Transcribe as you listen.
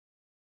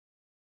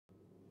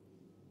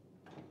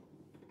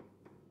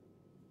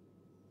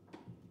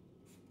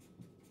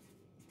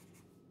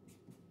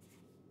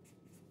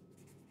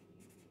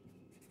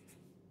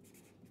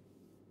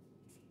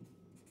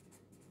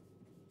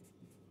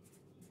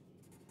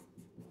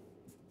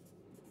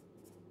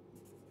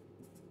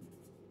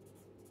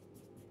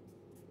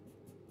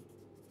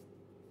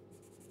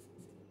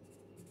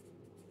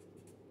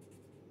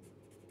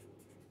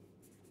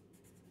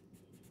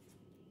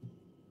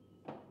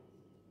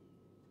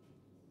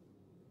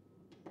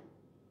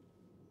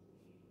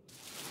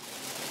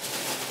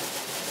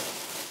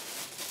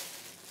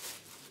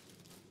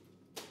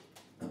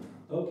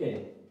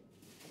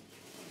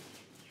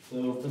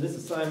So for this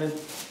assignment,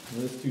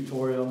 this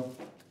tutorial,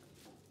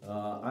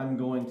 I'm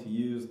going to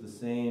use the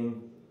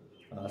same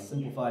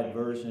simplified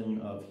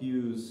version of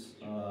Hugh's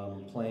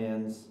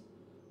plans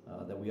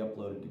that we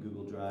uploaded to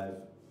Google Drive.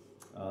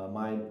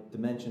 My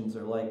dimensions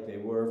are like they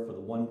were for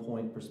the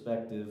 1-point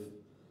perspective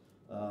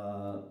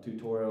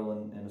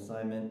tutorial and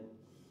assignment,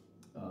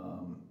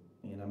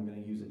 and I'm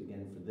going to use it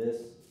again for this.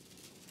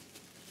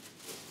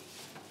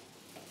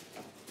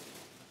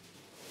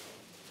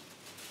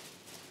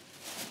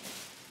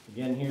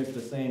 Again, here's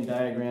the same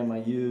diagram I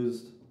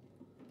used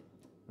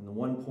in the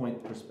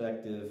 1-point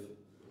perspective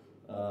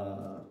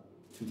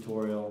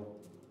tutorial.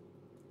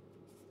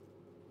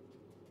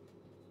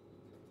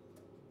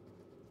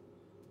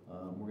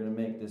 We're going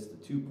to make this the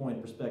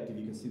 2-point perspective.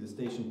 You can see the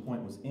station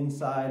point was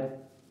inside.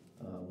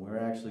 We're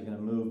actually going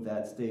to move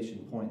that station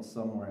point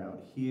somewhere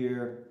out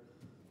here,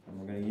 and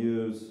we're going to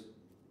use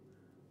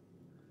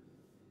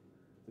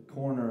the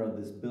corner of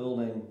this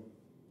building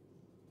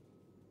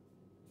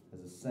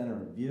as a center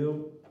of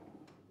view.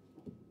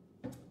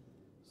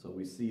 So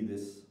we see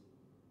this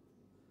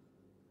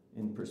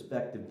in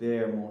perspective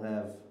there, and we'll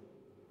have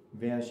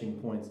vanishing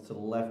points to the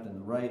left and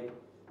the right,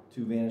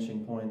 2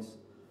 vanishing points.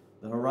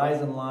 The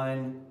horizon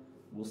line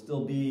will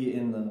still be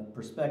in the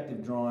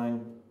perspective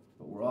drawing,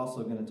 but we're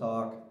also going to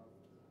talk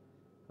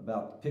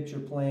about the picture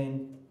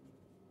plane,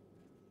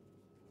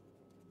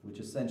 which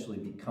essentially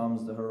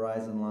becomes the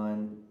horizon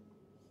line.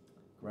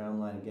 Ground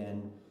line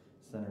again,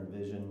 center of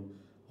vision.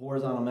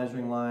 Horizontal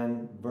measuring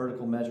line,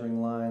 vertical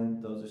measuring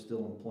line, those are still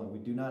in point. We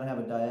do not have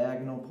a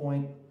diagonal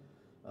point,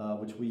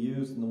 which we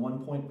used in the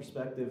 1-point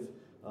perspective.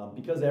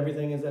 Because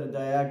everything is at a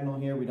diagonal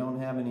here, we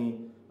don't have any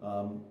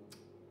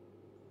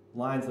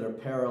lines that are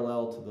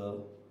parallel to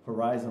the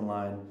horizon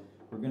line.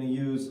 We're going to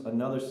use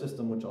another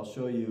system, which I'll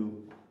show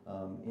you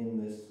in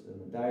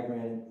the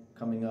diagram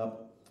coming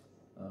up,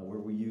 where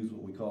we use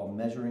what we call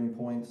measuring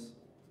points.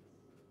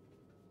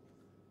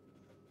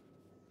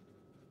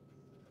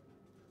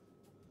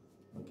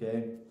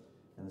 Okay,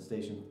 and the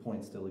station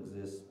point still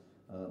exists.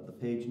 The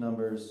page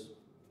numbers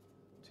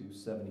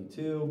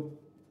 272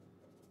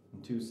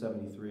 and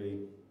 273,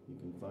 you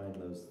can find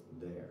those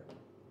there.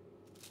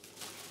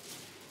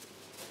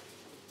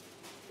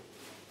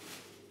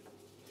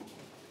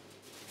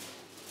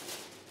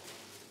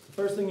 The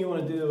first thing you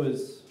want to do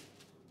is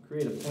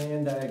create a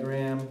plan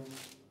diagram.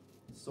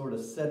 It sort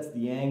of sets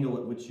the angle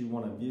at which you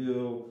want to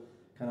view,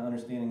 kind of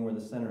understanding where the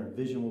center of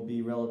vision will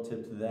be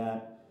relative to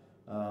that.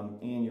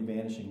 And your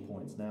vanishing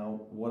points.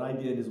 Now, what I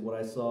did is what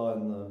I saw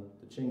in the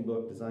Ching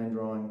book, design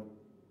drawing,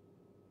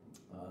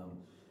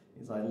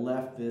 is I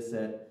left this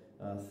at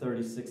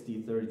 30,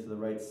 60, 30 to the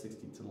right,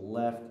 60 to the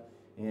left,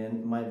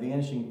 and my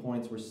vanishing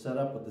points were set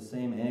up with the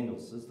same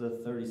angles. This is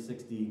the 30,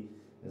 60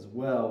 as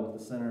well, with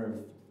the center of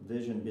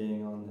vision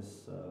being on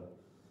this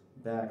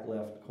back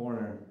left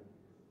corner.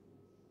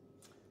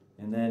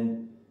 And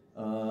then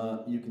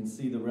you can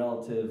see the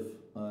relative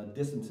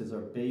distances are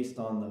based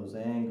on those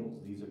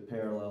angles. These are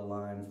parallel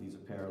lines, these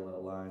are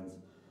parallel lines.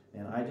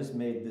 And I just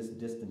made this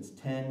distance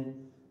 10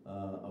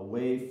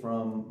 away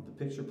from the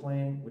picture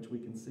plane, which we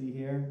can see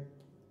here.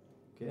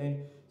 Okay,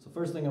 so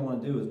first thing I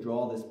want to do is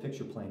draw this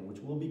picture plane, which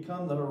will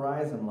become the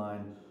horizon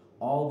line.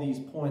 All these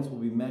points will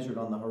be measured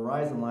on the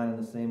horizon line in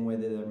the same way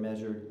that they're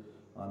measured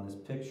on this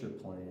picture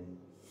plane.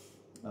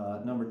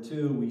 Number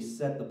 2, we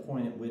set the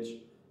point at which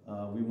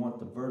we want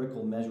the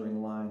vertical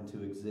measuring line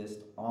to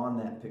exist on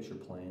that picture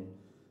plane.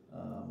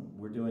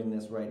 We're doing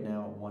this right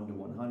now at 1 to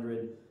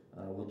 100.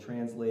 We'll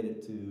translate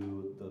it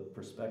to the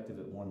perspective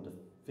at 1 to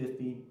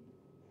 50.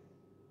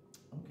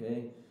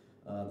 Okay.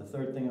 The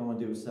third thing I want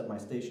to do is set my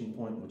station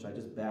point, which I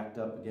just backed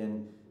up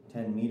again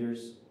 10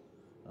 meters.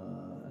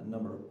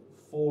 Number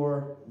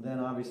 4, then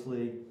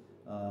obviously,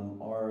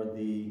 are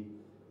the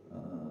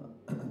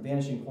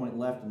vanishing point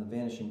left and the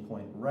vanishing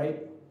point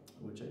right,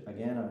 which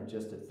again are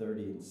just at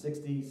 30 and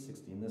 60,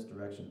 60 in this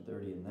direction,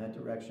 30 in that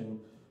direction,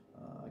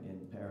 again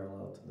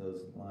parallel to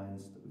those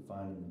lines that we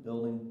find in the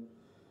building.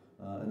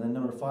 And then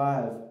number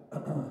 5,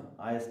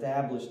 I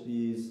established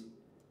these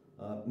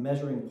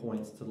measuring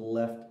points to the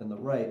left and the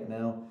right.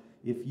 Now,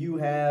 if you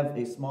have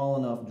a small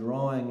enough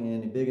drawing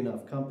and a big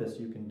enough compass,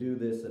 you can do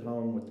this at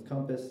home with the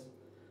compass.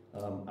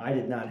 I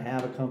did not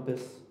have a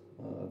compass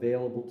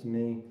available to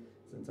me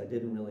since I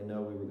didn't really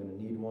know we were going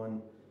to need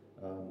one.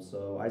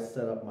 So I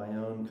set up my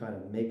own kind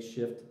of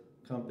makeshift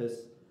compass.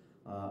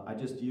 I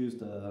just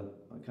used a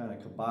kind of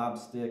kebab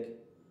stick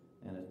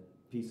and a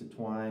piece of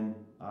twine.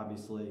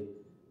 Obviously,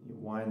 you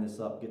wind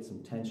this up, get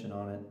some tension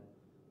on it,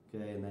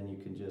 okay, and then you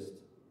can just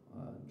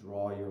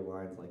draw your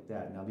lines like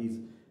that. Now these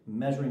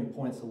measuring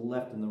points to the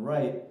left and the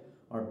right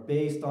are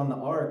based on the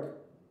arc,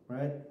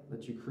 right,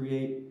 that you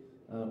create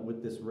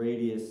with this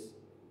radius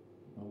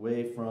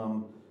away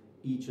from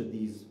each of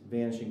these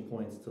vanishing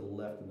points to the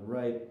left and the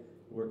right.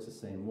 Works the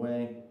same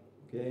way,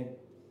 okay?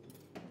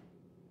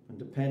 And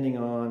depending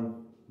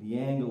on the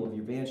angle of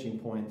your vanishing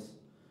points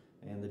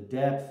and the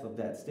depth of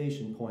that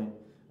station point,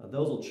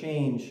 those will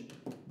change,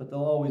 but they'll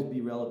always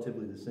be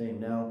relatively the same.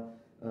 Now,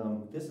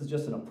 this is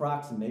just an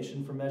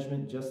approximation for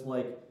measurement, just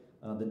like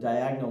The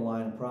diagonal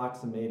line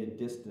approximated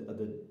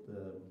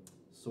the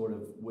sort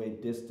of way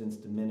distance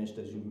diminished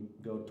as you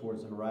go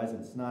towards the horizon.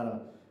 It's not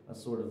a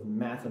sort of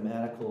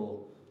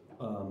mathematical,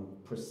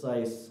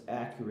 precise,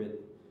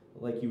 accurate,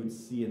 like you would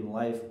see in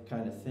life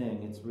kind of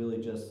thing. It's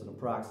really just an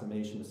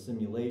approximation, a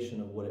simulation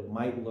of what it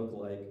might look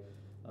like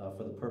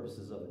for the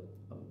purposes of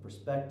a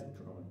perspective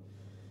drawing.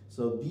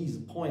 So these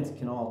points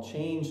can all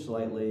change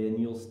slightly, and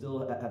you'll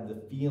still have the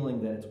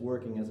feeling that it's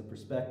working as a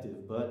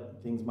perspective, but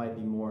things might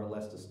be more or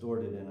less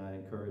distorted, and I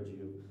encourage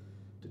you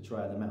to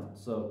try them out.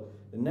 So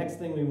the next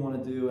thing we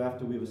want to do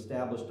after we've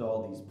established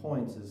all these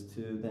points is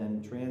to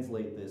then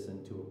translate this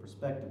into a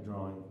perspective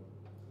drawing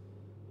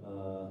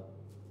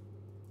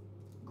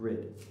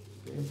grid.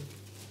 Okay?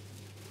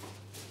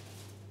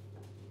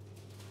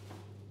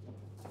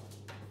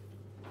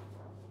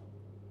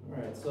 All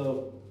right,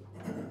 so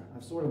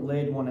I've sort of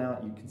laid one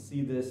out. You can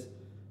see this.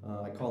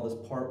 I call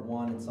this part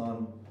 1. It's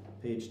on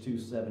page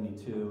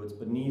 272. It's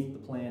beneath the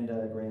plan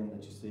diagram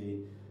that you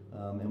see,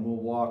 and we'll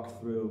walk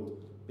through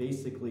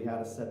basically how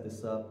to set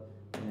this up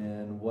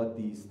and what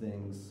these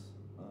things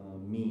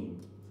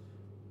mean.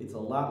 It's a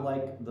lot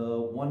like the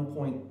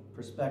 1-point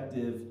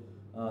perspective,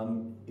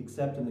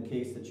 except in the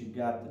case that you've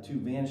got the two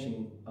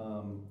vanishing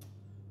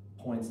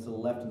points to the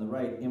left and the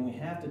right, and we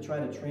have to try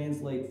to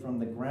translate from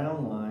the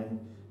ground line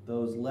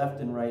those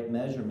left and right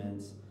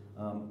measurements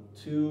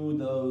to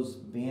those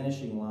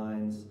vanishing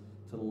lines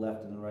to the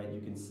left and the right.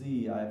 You can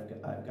see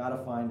I've got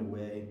to find a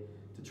way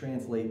to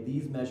translate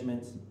these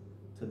measurements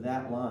to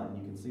that line.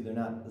 You can see they're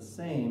not the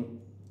same,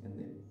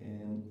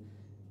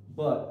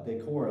 but they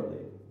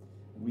correlate.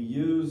 We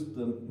use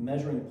the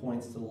measuring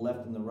points to the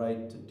left and the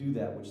right to do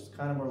that, which is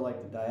kind of more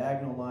like the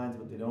diagonal lines,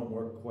 but they don't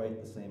work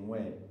quite the same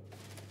way.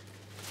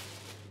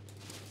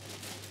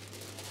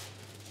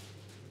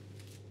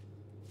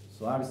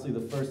 So obviously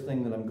the first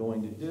thing that I'm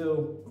going to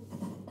do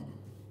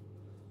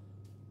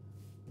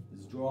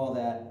is draw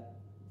that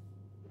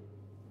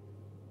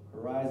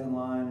horizon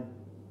line,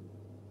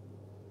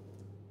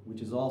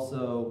 which is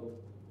also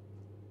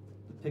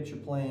the picture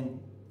plane.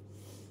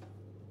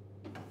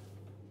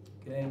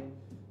 Okay.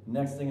 The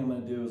next thing I'm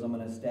going to do is I'm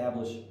going to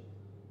establish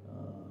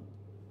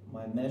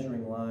my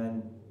measuring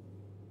line,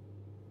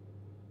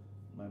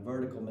 my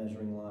vertical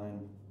measuring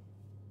line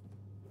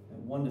at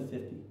 1 to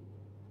 50.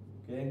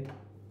 Okay.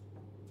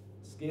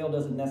 Scale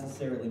doesn't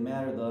necessarily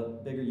matter. The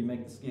bigger you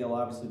make the scale,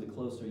 obviously the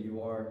closer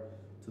you are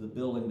to the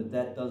building, but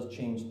that does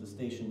change the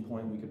station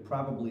point. We could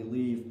probably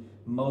leave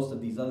most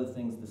of these other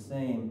things the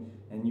same,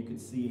 and you could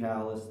see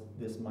how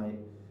this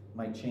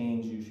might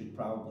change. You should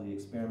probably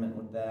experiment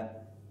with that.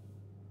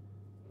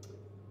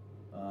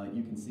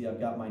 You can see I've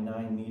got my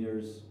 9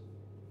 meters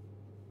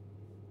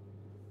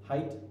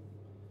height,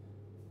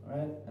 all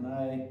right, and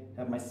I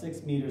have my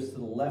 6 meters to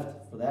the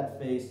left for that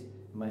face,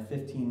 and my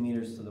 15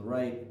 meters to the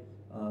right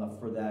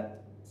for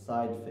that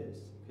side face.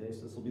 Okay,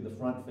 so this will be the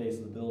front face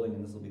of the building,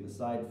 and this will be the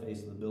side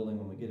face of the building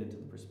when we get into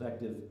the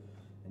perspective,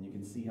 and you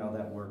can see how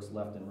that works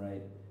left and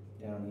right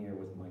down here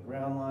with my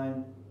ground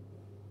line,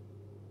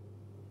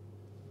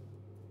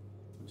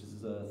 which is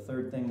the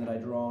third thing that I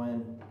draw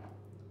in.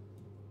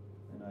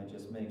 I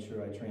just make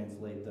sure I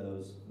translate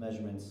those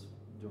measurements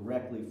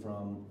directly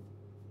from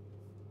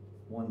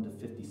 1 to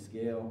 50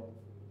 scale.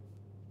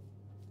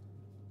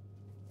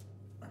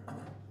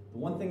 The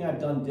one thing I've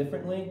done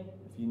differently,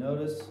 if you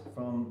notice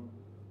from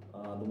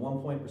the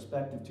 1-point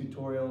perspective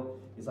tutorial,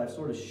 is I've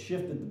sort of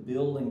shifted the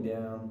building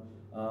down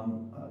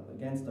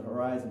against the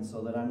horizon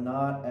so that I'm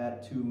not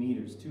at 2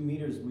 meters. 2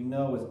 meters we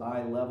know is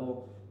eye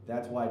level.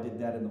 That's why I did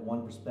that in the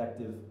 1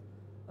 perspective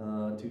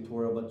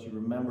tutorial, but you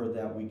remember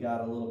that we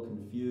got a little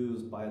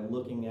confused by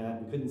looking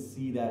at, we couldn't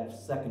see that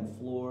second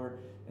floor,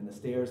 and the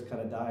stairs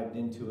kind of dived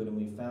into it, and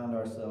we found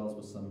ourselves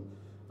with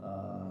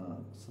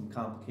some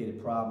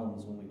complicated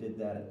problems when we did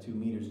that at 2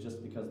 meters,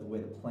 just because the way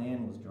the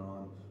plan was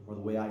drawn, or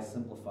the way I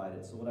simplified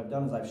it. So what I've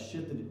done is I've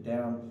shifted it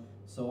down,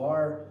 so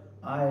our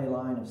eye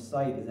line of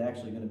sight is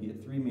actually going to be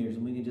at 3 meters,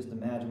 and we can just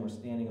imagine we're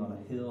standing on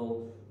a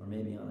hill, or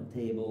maybe on a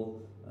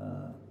table.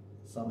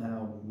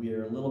 Somehow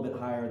we're a little bit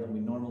higher than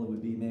we normally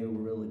would be. Maybe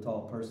we're a really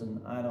tall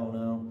person. I don't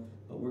know.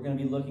 But we're going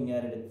to be looking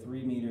at it at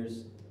 3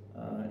 meters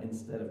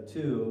instead of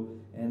 2.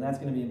 And that's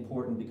going to be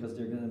important because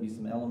there are going to be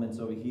some elements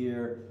over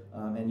here.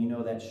 And you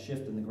know that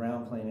shift in the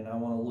ground plane. And I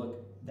want to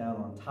look down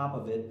on top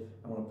of it.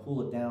 I want to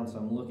pull it down so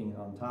I'm looking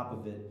on top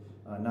of it,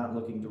 not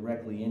looking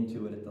directly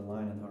into it at the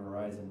line of the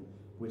horizon,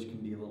 which can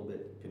be a little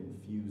bit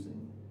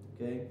confusing.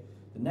 Okay?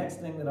 The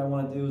next thing that I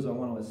want to do is I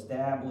want to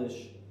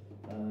establish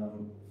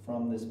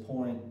from this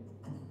point,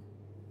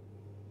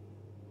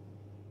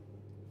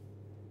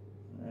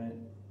 all right,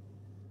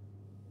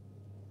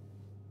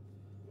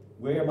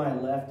 where my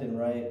left and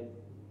right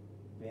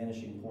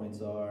vanishing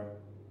points are.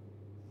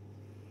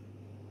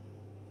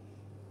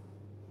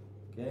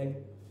 Okay?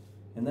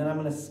 And then I'm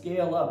going to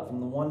scale up from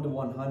the 1 to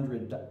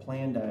 100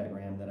 plan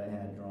diagram that I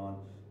had drawn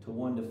to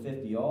 1 to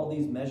 50. All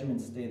these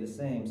measurements stay the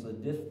same, so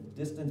the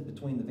distance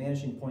between the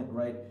vanishing point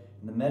right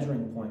and the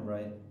measuring point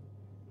right,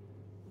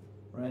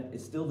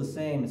 is still the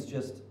same. It's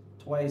just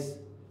twice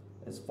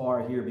as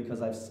far here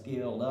because I've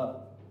scaled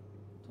up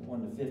to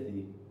 1 to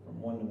 50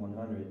 from 1 to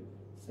 100.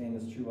 Same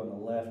is true on the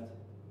left.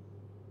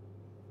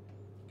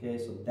 Okay,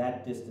 so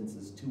that distance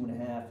is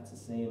 2.5. It's the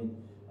same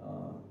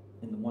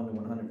in the 1 to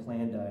 100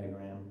 plan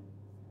diagram.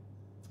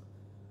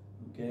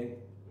 Okay,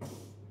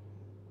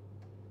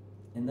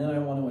 and then I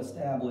want to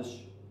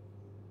establish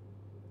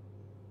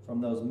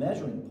from those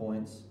measuring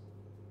points,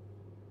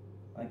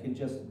 I can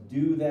just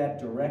do that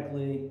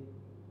directly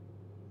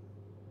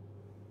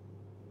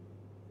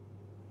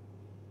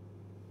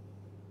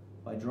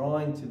by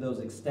drawing to those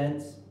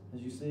extents,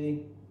 as you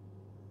see.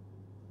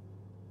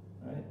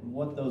 Right? And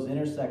what those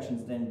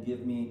intersections then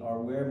give me are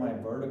where my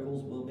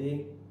verticals will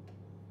be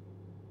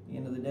at the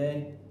end of the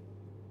day.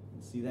 You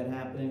can see that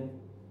happening.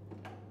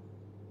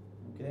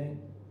 Okay?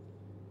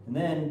 And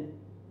then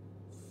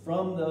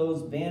from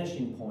those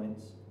vanishing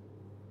points,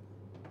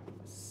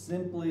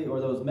 or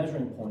those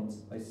measuring points,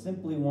 I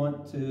simply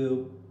want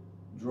to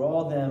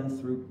draw them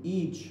through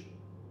each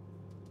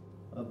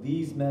of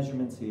these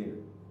measurements here.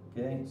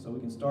 Okay? So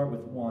we can start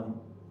with 1.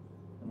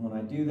 And when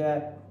I do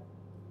that,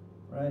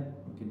 right,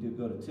 we can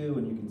go to 2,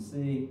 and you can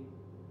see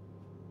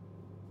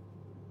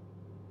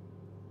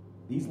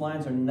these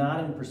lines are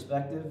not in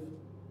perspective.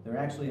 They're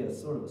actually at a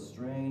sort of a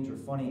strange or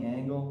funny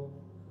angle.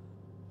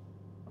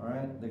 All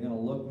right, they're going to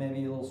look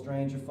maybe a little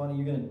strange or funny.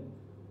 You're going to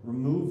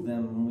remove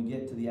them when we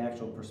get to the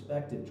actual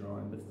perspective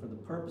drawing. But for the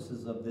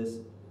purposes of this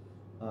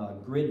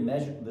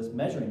this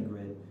measuring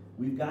grid,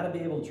 we've got to be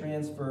able to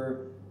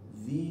transfer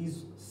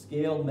these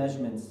scaled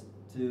measurements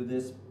to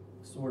this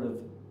sort of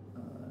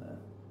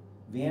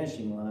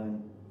vanishing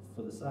line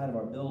for the side of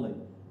our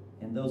building.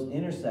 And those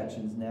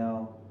intersections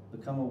now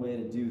become a way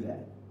to do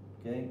that.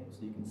 Okay,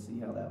 so you can see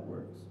how that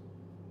works.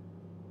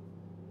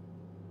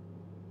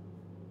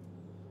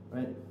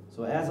 Right?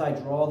 So as I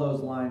draw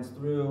those lines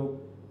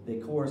through, they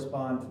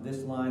correspond to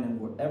this line, and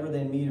wherever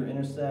they meet or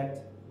intersect,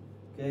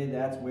 okay,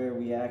 that's where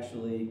we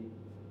actually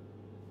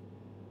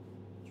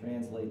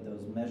translate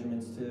those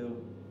measurements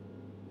to.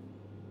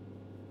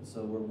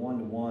 So we're 1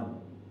 to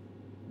 1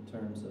 in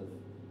terms of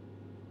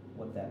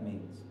what that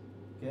means.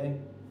 Okay?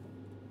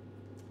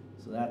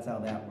 So that's how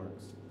that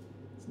works.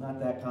 It's not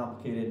that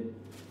complicated,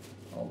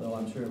 although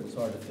I'm sure it was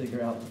hard to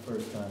figure out the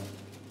first time.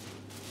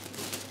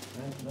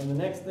 Right? Then the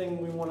next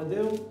thing we want to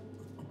do,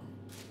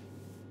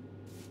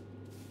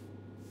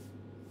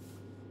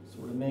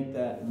 sort of make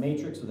that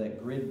matrix or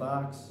that grid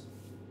box,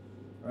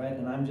 right?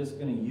 And I'm just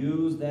going to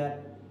use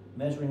that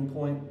measuring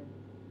point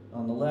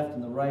on the left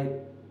and the right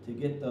to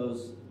get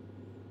those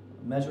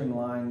measuring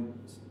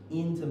lines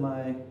into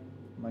my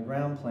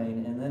ground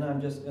plane, and then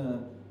I'm just going to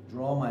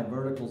draw my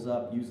verticals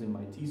up using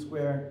my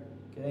T-square.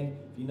 Okay?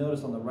 If you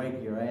notice on the right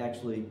here, I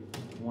actually,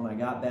 when I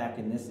got back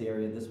in this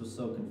area, this was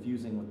so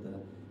confusing with the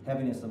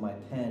heaviness of my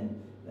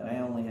pen that I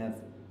only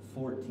have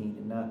 14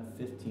 and not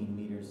 15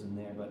 meters in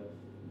there, but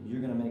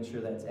you're going to make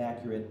sure that's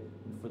accurate,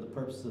 and for the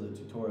purpose of the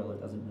tutorial,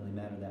 it doesn't really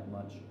matter that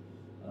much.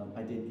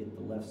 I did get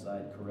the left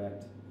side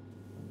correct.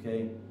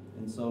 Okay?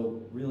 And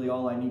so really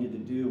all I needed to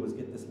do was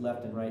get this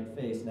left and right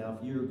face. Now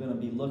if you're going to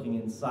be looking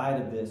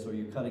inside of this, or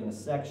you're cutting a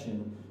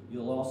section,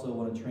 you'll also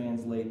want to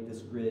translate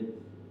this grid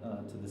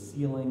to the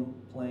ceiling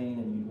plane,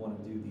 and you'd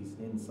want to do these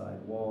inside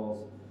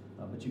walls.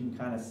 But you can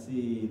kind of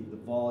see the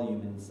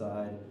volume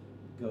inside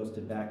goes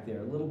to back there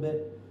a little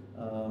bit.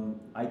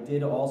 I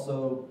did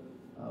also,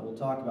 we'll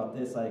talk about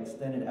this, I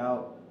extended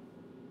out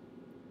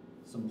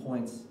some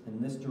points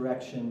in this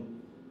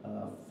direction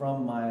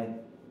from my,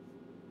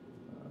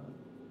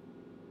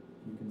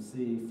 you can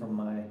see from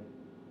my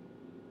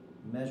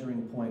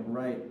measuring point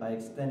right, I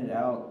extended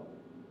out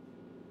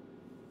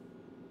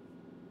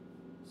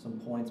some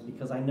points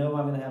because I know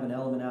I'm going to have an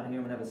element out here.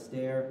 I'm going to have a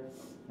stair,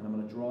 and I'm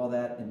going to draw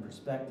that in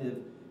perspective.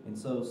 And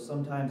so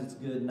sometimes it's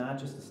good not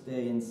just to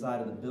stay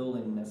inside of the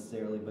building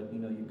necessarily, but you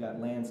know, you've got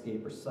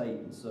landscape or site,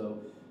 and so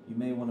you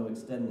may want to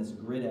extend this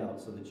grid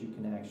out so that you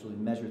can actually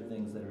measure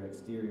things that are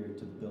exterior to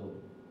the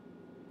building.